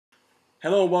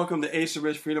Hello and welcome to Ace of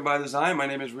Rich Freedom by Design. My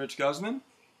name is Rich Guzman.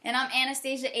 And I'm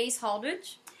Anastasia Ace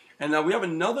Haldridge. And now we have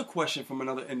another question from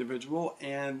another individual,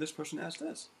 and this person asked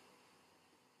this.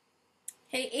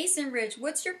 Hey Ace and Rich,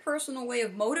 what's your personal way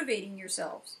of motivating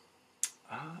yourselves?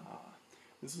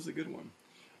 This is a good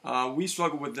one. We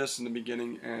struggled with this in the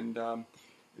beginning, and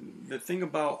the thing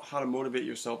about how to motivate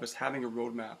yourself is having a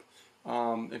roadmap.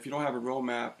 If you don't have a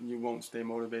roadmap, you won't stay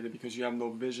motivated because you have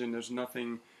no vision. There's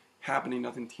nothing happening,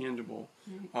 nothing tangible.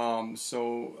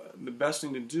 So the best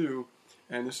thing to do,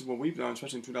 and this is what we've done,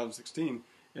 especially in 2016,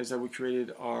 is that we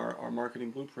created our marketing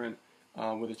blueprint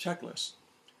with a checklist.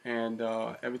 And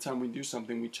every time we do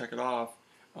something, we check it off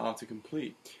to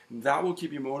complete. That will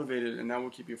keep you motivated and that will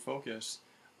keep you focused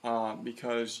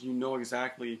because you know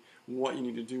exactly what you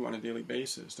need to do on a daily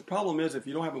basis. The problem is if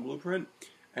you don't have a blueprint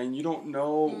and you don't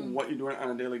know what you're doing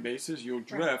on a daily basis, you'll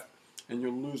drift and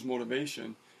you'll lose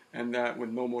motivation. And that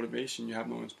with no motivation, you have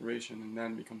no inspiration, and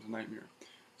then it becomes a nightmare.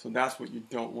 So that's what you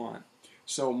don't want.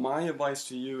 So my advice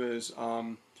to you is,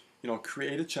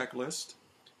 create a checklist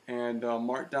and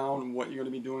mark down what you're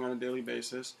going to be doing on a daily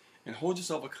basis, and hold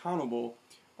yourself accountable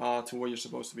to what you're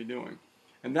supposed to be doing.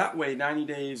 And that way, 90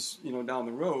 days, down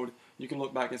the road, you can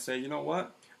look back and say, you know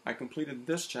what, I completed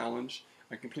this challenge,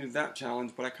 I completed that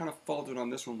challenge, but I kind of faltered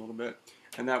on this one a little bit,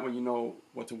 and that way you know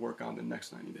what to work on the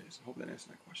next 90 days. I hope that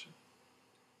answered that question.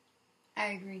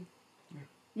 I agree.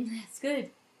 Yeah. That's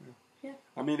good. Yeah.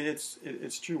 I mean, it's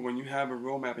true. When you have a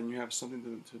roadmap and you have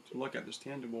something to look at that's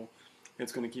tangible,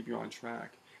 it's going to keep you on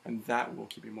track, and that will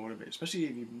keep you motivated. Especially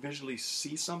if you visually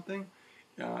see something,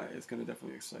 it's going to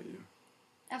definitely excite you.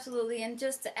 Absolutely. And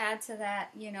just to add to that,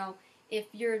 if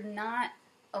you're not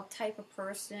a type of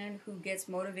person who gets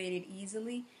motivated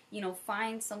easily,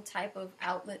 find some type of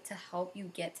outlet to help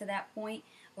you get to that point.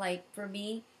 Like for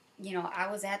me, I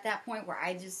was at that point where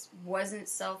I just wasn't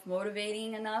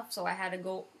self-motivating enough, so I had to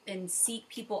go and seek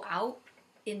people out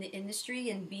in the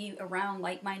industry and be around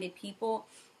like-minded people.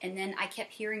 And then I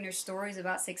kept hearing their stories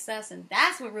about success, and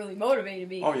that's what really motivated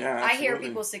me. Oh, yeah, absolutely. I hear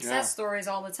people's success stories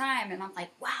all the time, and I'm like,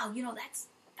 wow, that's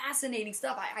fascinating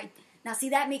stuff. Now, see,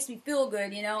 that makes me feel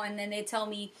good, and then they tell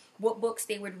me what books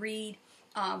they would read,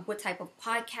 what type of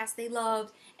podcasts they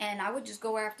loved, and I would just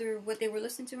go after what they were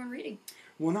listening to and reading.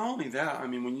 Well, not only that, I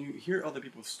mean, when you hear other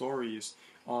people's stories,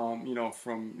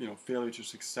 from failure to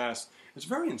success, it's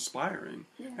very inspiring.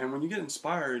 Yeah. And when you get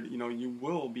inspired, you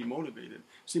will be motivated.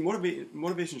 See,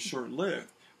 motivation is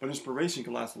short-lived, but inspiration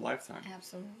can last a lifetime.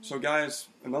 Absolutely. So, guys,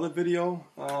 another video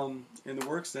in the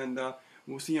works, and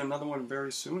we'll see you another one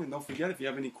very soon. And don't forget, if you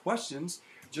have any questions,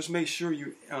 just make sure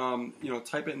you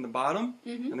type it in the bottom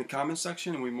in the comment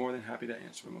section, and we're more than happy to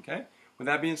answer them. Okay. With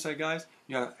that being said, guys,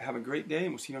 you gotta have a great day, and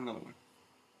we'll see you on another one.